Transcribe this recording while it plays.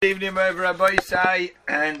Good evening, Rabbi Isai,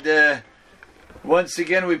 and once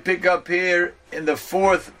again we pick up here in the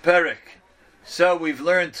fourth Perek. So we've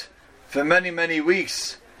learned for many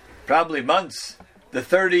weeks, probably months, the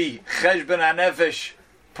 30 Cheshbon HaNefesh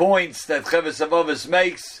points that Chovos HaLevavos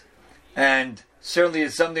makes, and certainly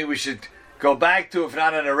it's something we should go back to, if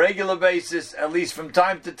not on a regular basis, at least from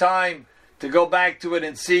time to time, to go back to it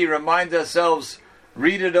and see, remind ourselves,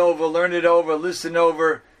 read it over, learn it over, listen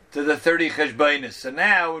over, to the 30 Cheshbonos. So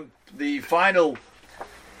now, the final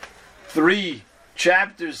three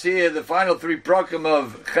chapters here, the final three prakim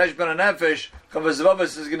of Cheshbon HaNefesh, Chovos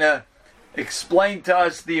HaLevavos is going to explain to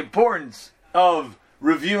us the importance of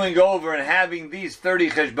reviewing over and having these 30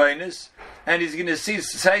 Cheshbonos, and he's going to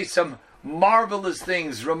say some marvelous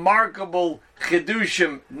things, remarkable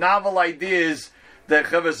chidushim, novel ideas that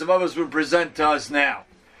Chovos HaLevavos will present to us now.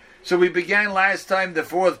 So we began last time the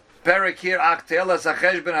fourth Perek here, Achtelas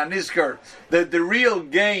HaCheshbon HaNizkar, the real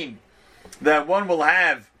gain that one will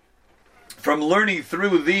have from learning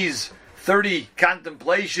through these 30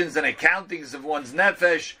 contemplations and accountings of one's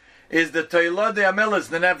nefesh is the Toilad Amelis,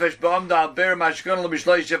 the nefesh ba'amda al ber mashkon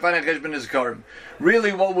l'mishloy shefan HaCheshbon HaNizkar.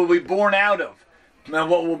 Really what will be born out of,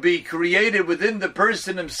 and what will be created within the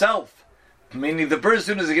person himself, meaning the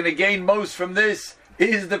person who's going to gain most from this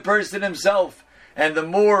is the person himself. And the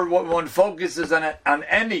more one focuses on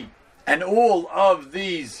any and all of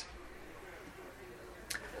these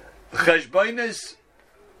cheshbonos,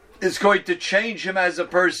 is going to change him as a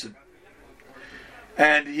person.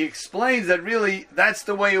 And he explains that really that's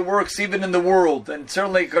the way it works even in the world. And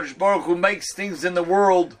certainly Kadosh Baruch Hu makes things in the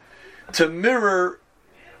world to mirror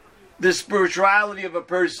the spirituality of a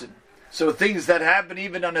person. So things that happen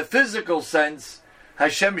even on a physical sense,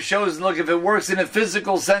 Hashem shows, look, if it works in a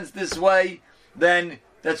physical sense this way, then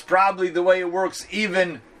that's probably the way it works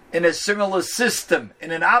even in a similar system, in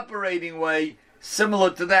an operating way, similar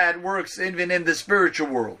to that, works even in the spiritual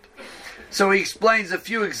world. So he explains a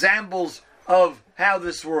few examples of how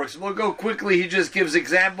this works. We'll go quickly. He just gives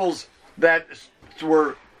examples that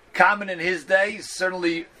were common in his day.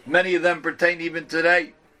 Certainly many of them pertain even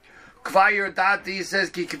today. Kvayer Dati, he says,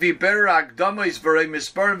 Ki kvi berak domois v'rei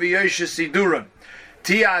mispar v'yoshe siduran.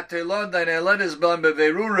 Tia telon dan eledes b'lam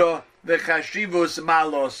beverura v'chashivus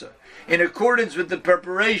malosa. In accordance with the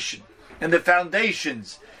preparation and the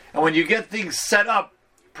foundations, and when you get things set up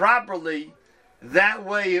properly, that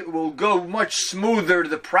way it will go much smoother,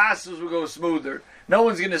 the process will go smoother. No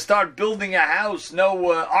one's going to start building a house,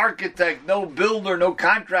 no architect, no builder, no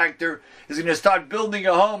contractor is going to start building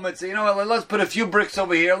a home and say, you know what, let's put a few bricks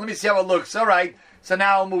over here, let me see how it looks. All right, so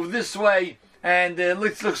now I'll move this way, and it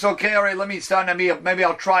looks okay, all right, let me start, maybe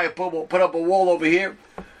I'll try it, put up a wall over here.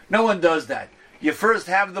 No one does that. You first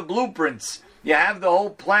have the blueprints, you have the whole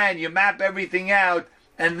plan, you map everything out,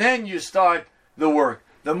 and then you start the work.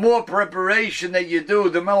 The more preparation that you do,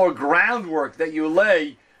 the more groundwork that you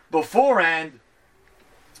lay beforehand,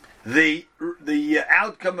 the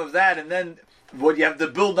outcome of that, and then what you have to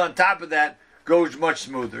build on top of that goes much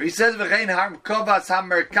smoother. He says, he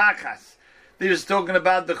was talking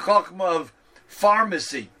about the chokhmah of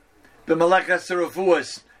pharmacy, the melechas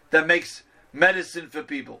refuos that makes medicine for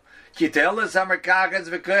people. Every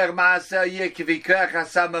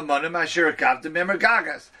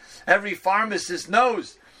pharmacist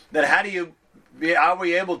knows that how are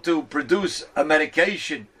we able to produce a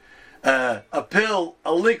medication, a pill,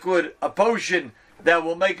 a liquid, a potion that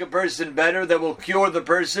will make a person better, that will cure the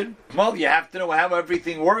person? Well, you have to know how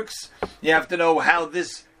everything works. You have to know how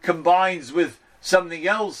this combines with something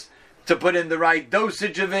else, to put in the right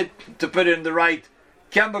dosage of it, to put in the right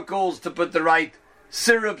chemicals, to put the right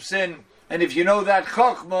syrups in. And if you know that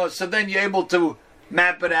chokhmah, so then you're able to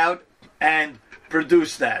map it out and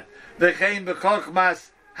produce that. V'chein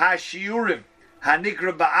b'chokhmas hashiurim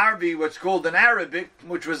hanikra ba'arbi, what's called in Arabic,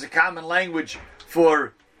 which was a common language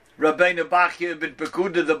for Rabbeinu Bachya ben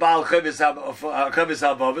Pekuda, the Baal Chovos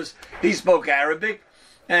HaLevavos. He spoke Arabic,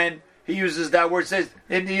 and he uses that word. Says,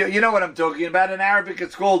 you know what I'm talking about. In Arabic,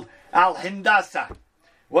 it's called al-hindasa.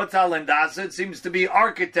 What's al-hindasa? It seems to be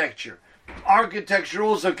architecture. Architecture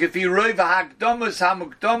also, the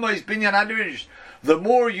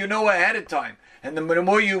more you know ahead of time, and the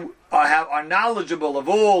more you are knowledgeable of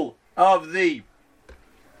all of the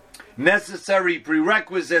necessary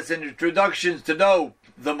prerequisites and introductions to know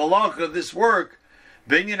the malach of this work,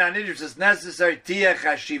 binyan hanidrus is necessary,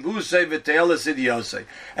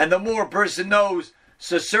 and the more a person knows,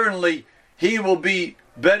 so certainly he will be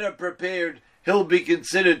better prepared, he'll be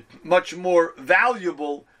considered much more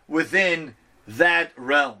valuable within that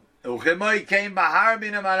realm. And he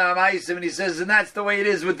says, and that's the way it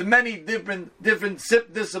is with many different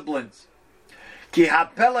disciplines. Ki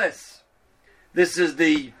hapeles. This is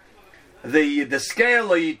the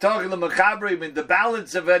scale, or you talking the mechabrim, in the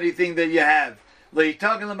balance of anything that you have. You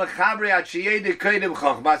talking the mechabri achiyede kodim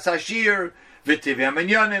chochmas hashir v'tivim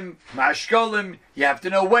minyanim mashkolim. You have to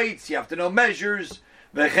know weights, you have to know measures.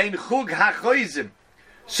 V'chein chug hachoizim.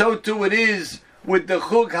 So too it is with the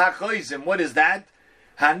chug hachoizim. What is that?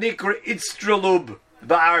 Hanikra itztralub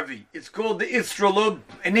ba'arvi. It's called the itztralub.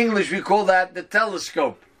 In English we call that the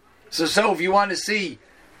telescope. So if you want to see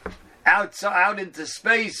out into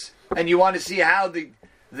space, and you want to see how the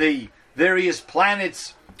various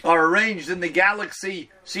planets are arranged in the galaxy,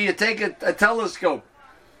 so you take a telescope.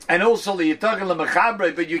 And also you're talking the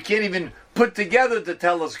mechabre, but you can't even put together the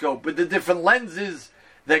telescope with the different lenses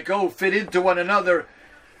that fit into one another.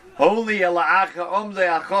 Only ela'acha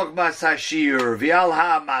omze achokmas hashir v'al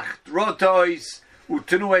ha'machtrotois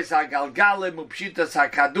utenues hagalgalim upshitas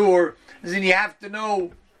hakadur. Then you have to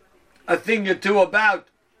know a thing or two about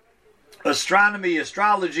astronomy,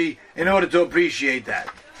 astrology, in order to appreciate that.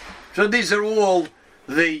 So these are all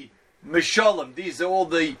the mishalim, these are all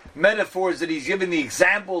the metaphors that he's giving, the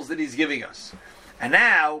examples that he's giving us. And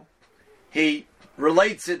now he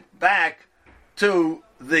relates it back to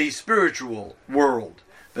the spiritual world.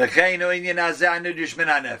 So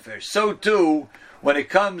too, when it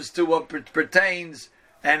comes to what pertains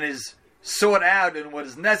and is sought out and what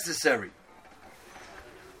is necessary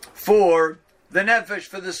for the nefesh,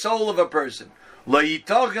 for the soul of a person.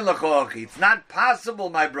 It's not possible,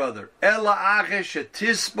 my brother.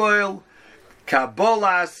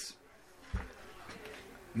 Kabolas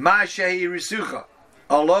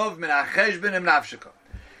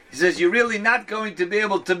He says you're really not going to be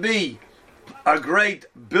able to be a great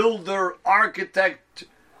builder, architect,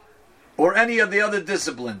 or any of the other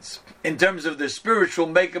disciplines in terms of the spiritual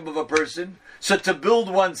makeup of a person. So to build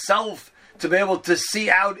oneself, to be able to see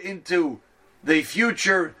out into the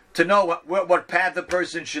future, to know what path a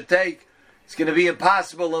person should take, it's going to be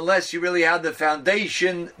impossible unless you really have the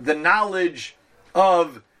foundation, the knowledge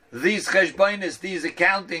of these cheshbonis, these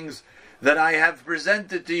accountings that I have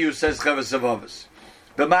presented to you, says Chavos HaLevavos.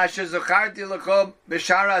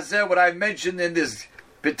 What I've mentioned in this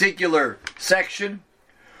particular section,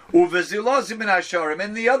 and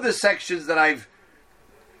the other sections that I've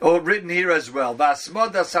written here as well.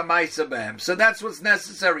 So that's what's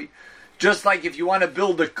necessary. Just like if you want to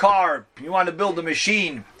build a car, you want to build a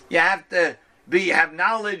machine, you have to have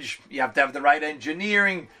knowledge, you have to have the right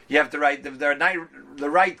engineering, you have to write the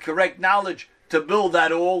right correct knowledge to build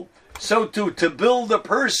that all. So too, to build a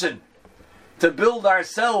person, to build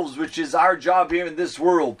ourselves, which is our job here in this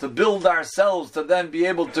world, to build ourselves to then be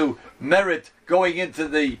able to merit going into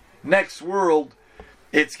the next world,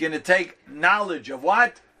 it's going to take knowledge of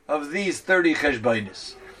what? Of these 30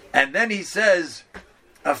 cheshbonis. And then he says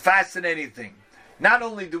a fascinating thing. Not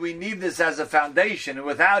only do we need this as a foundation, and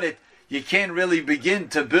without it, you can't really begin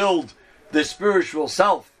to build the spiritual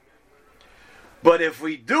self. But if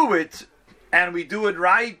we do it, and we do it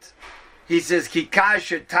right, he says,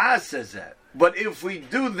 Kikasha Ta says that. But if we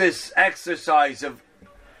do this exercise of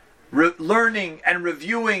learning and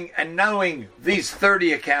reviewing and knowing these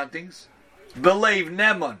 30 accountings, believe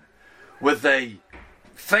Neman, with a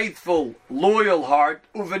faithful, loyal heart,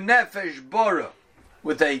 uvenefesh bora,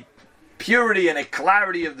 with a purity and a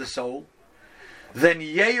clarity of the soul, then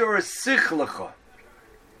yeyor sichlecha,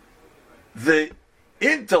 the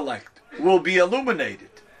intellect will be illuminated.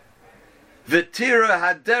 V'tira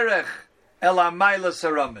haderech el amaylas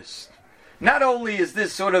haramis. Not only is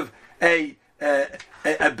this sort of a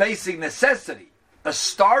basic necessity, a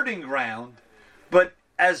starting ground, but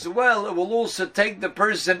as well it will also take the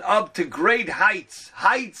person up to great heights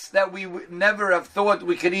that we would never have thought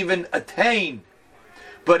we could even attain.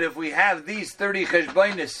 But if we have these 30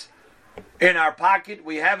 cheshbonis in our pocket,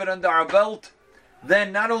 we have it under our belt,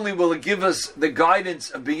 then not only will it give us the guidance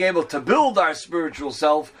of being able to build our spiritual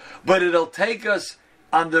self, but it'll take us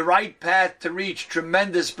on the right path to reach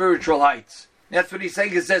tremendous spiritual heights. That's what he's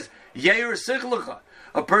saying. He says, Yeir Sichlecha,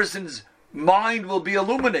 a person's mind will be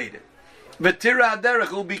illuminated. V'tira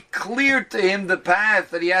Aderech will be clear to him the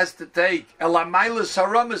path that he has to take. Elamaylas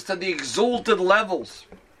haramas, to the exalted levels.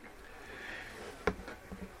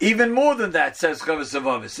 Even more than that, says Chavos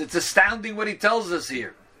HaLevavos. It's astounding what he tells us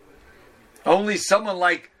here. Only someone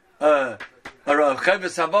like Chavos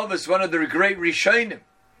HaLevavos, one of the great Rishonim,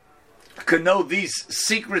 could know these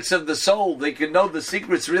secrets of the soul. They could know the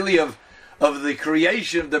secrets really of the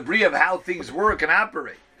creation, of the bria, of how things work and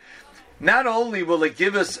operate. Not only will it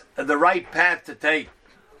give us the right path to take,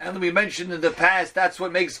 and we mentioned in the past, that's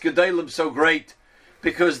what makes Gedolim so great,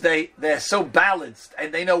 because they're so balanced,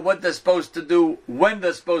 and they know what they're supposed to do, when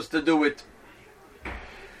they're supposed to do it.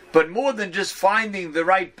 But more than just finding the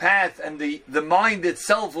right path, and the mind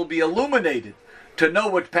itself will be illuminated to know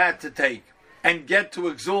what path to take and get to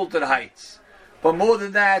exalted heights. But more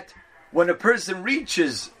than that, when a person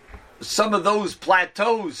reaches some of those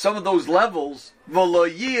plateaus, some of those levels, we'll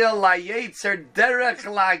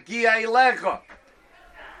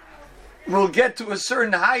get to a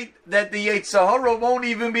certain height that the Yetzer Hara won't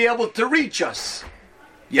even be able to reach us.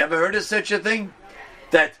 You ever heard of such a thing?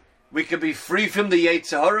 That we can be free from the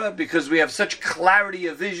Yetzer Hara because we have such clarity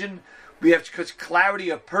of vision, we have such clarity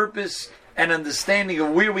of purpose and understanding of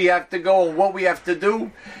where we have to go and what we have to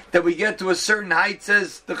do, that we get to a certain height,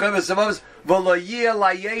 says the Chovos HaLevavos,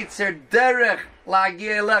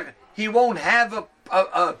 he won't have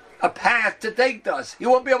a path to take us. He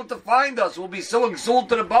won't be able to find us. We'll be so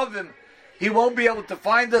exalted above him, he won't be able to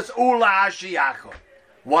find us. Why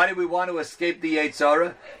do we want to escape the Yetzer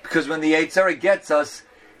Hara? Because when the Yetzer Hara gets us,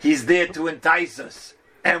 he's there to entice us.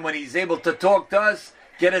 And when he's able to talk to us,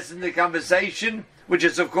 get us into conversation, which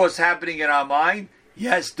is of course happening in our mind.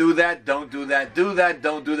 Yes, do that, don't do that, do that,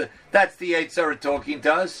 don't do that. That's the Yetzer Hara talking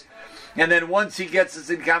to us. And then once he gets us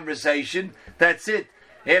in conversation, that's it.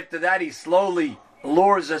 After that, he slowly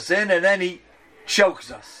lures us in, and then he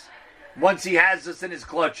chokes us. Once he has us in his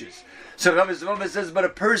clutches. So Chovos HaLevavos says, but a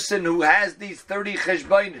person who has these 30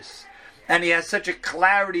 cheshbonos, and he has such a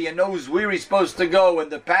clarity and knows where he's supposed to go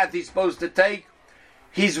and the path he's supposed to take,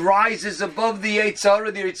 he rises above the Yetzer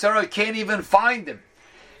Hara. The Yetzer Hara can't even find him.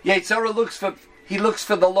 Yetzer Hara looks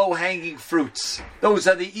for the low-hanging fruits. Those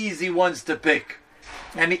are the easy ones to pick.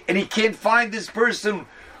 And he can't find this person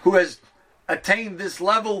who has attained this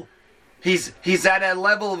level. He's at a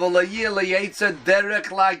level of a derech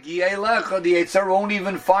lagielecha. The Yetzer Hara won't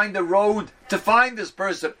even find a road to find this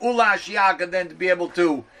person. Ula Ashiach, and then to be able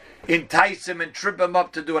to entice him and trip him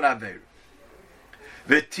up to do an aver.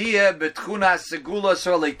 V'tiyeh betchuna segula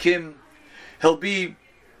solekim. He'll be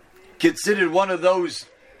considered one of those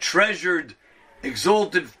treasured,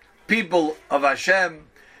 exalted people of Hashem.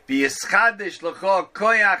 V'yeschadesh l'cha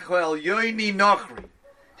koyach el yoini nochri.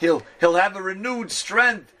 He'll have a renewed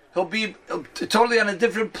strength. He'll be totally on a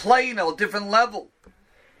different plane, a different level.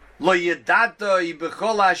 Lo yedata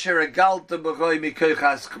ibechol asher agalta b'choi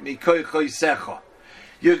mikoy secha.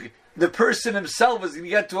 The person himself is going to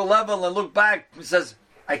get to a level and look back and says,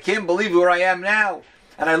 I can't believe where I am now.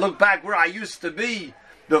 And I look back where I used to be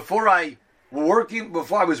before I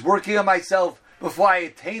was working on myself, before I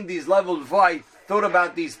attained these levels, before I thought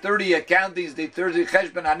about these 30 accountings, the 30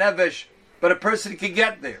 cheshbon hanevesh. But a person can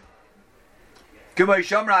get there. Like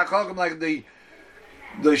the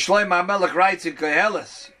Shlomo HaMelech writes in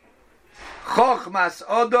Koheles, Chochmas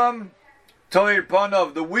Odom Toir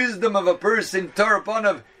Panov, the wisdom of a person, Toir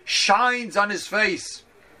Panov, shines on his face.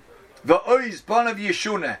 V'oiz Panov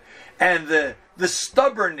Yeshuna, and the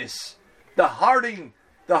stubbornness, the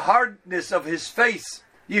hardness of his face,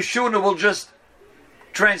 Yeshuna will just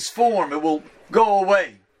transform, it will go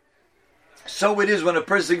away. So it is when a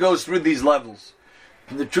person goes through these levels.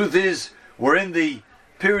 And the truth is, we're in the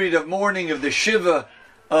period of mourning of the Shiva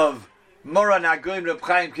of Moran HaGoyim Reb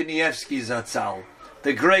Chaim Kanievsky Zatzal,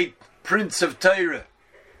 the great Prince of Torah,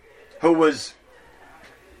 who was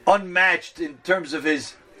unmatched in terms of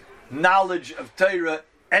his knowledge of Torah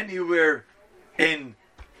anywhere in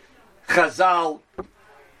Chazal,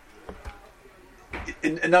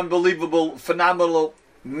 an unbelievable, phenomenal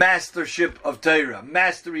mastership of Torah,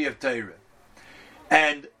 mastery of Torah.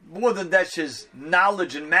 And more than that, his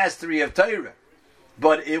knowledge and mastery of Torah,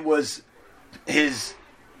 but it was his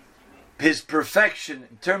perfection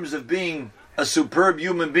in terms of being a superb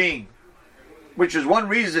human being, which is one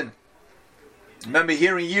reason. I remember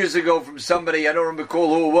hearing years ago from somebody, I don't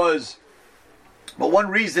recall who it was, but one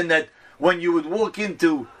reason that when you would walk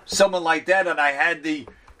into someone like that, and I had the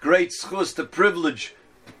great schus, the privilege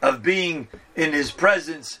of being in his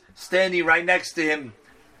presence, standing right next to him,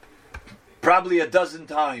 probably a dozen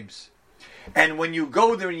times. And when you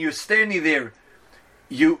go there and you're standing there,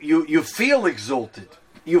 you feel exalted.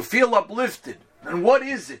 You feel uplifted. And what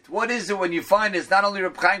is it? What is it when you find it's not only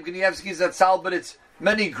Reb Chaim Kanievsky Zatzal, but it's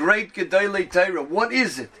many great Gedolei Torah? What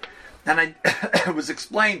is it? And it was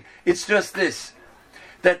explained, it's just this,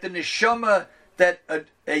 that the neshama that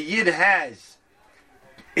a Yid has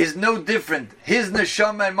is no different. His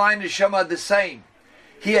neshama and my neshama are the same.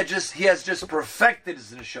 He has just perfected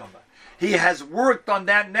his neshama. He has worked on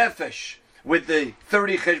that nefesh with the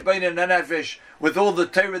 30 cheshbon and nefesh, with all the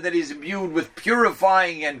Torah that he's imbued with,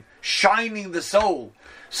 purifying and shining the soul.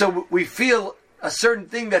 So we feel a certain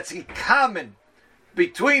thing that's common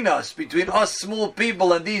between us small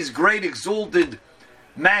people and these great exalted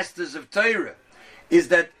masters of Torah. is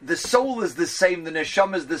that the soul is the same, the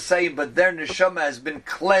neshama is the same, but their neshama has been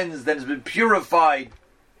cleansed and has been purified,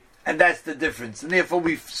 and that's the difference. And therefore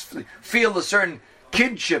we feel a certain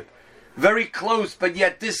kinship, very close but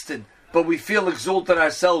yet distant, but we feel exalted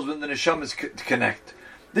ourselves when the neshamas connect.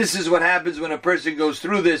 This is what happens when a person goes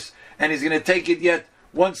through this, and he's going to take it yet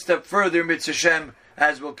one step further, Mitzvah Shem,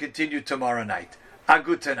 as we'll continue tomorrow night. A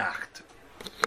gute Nacht.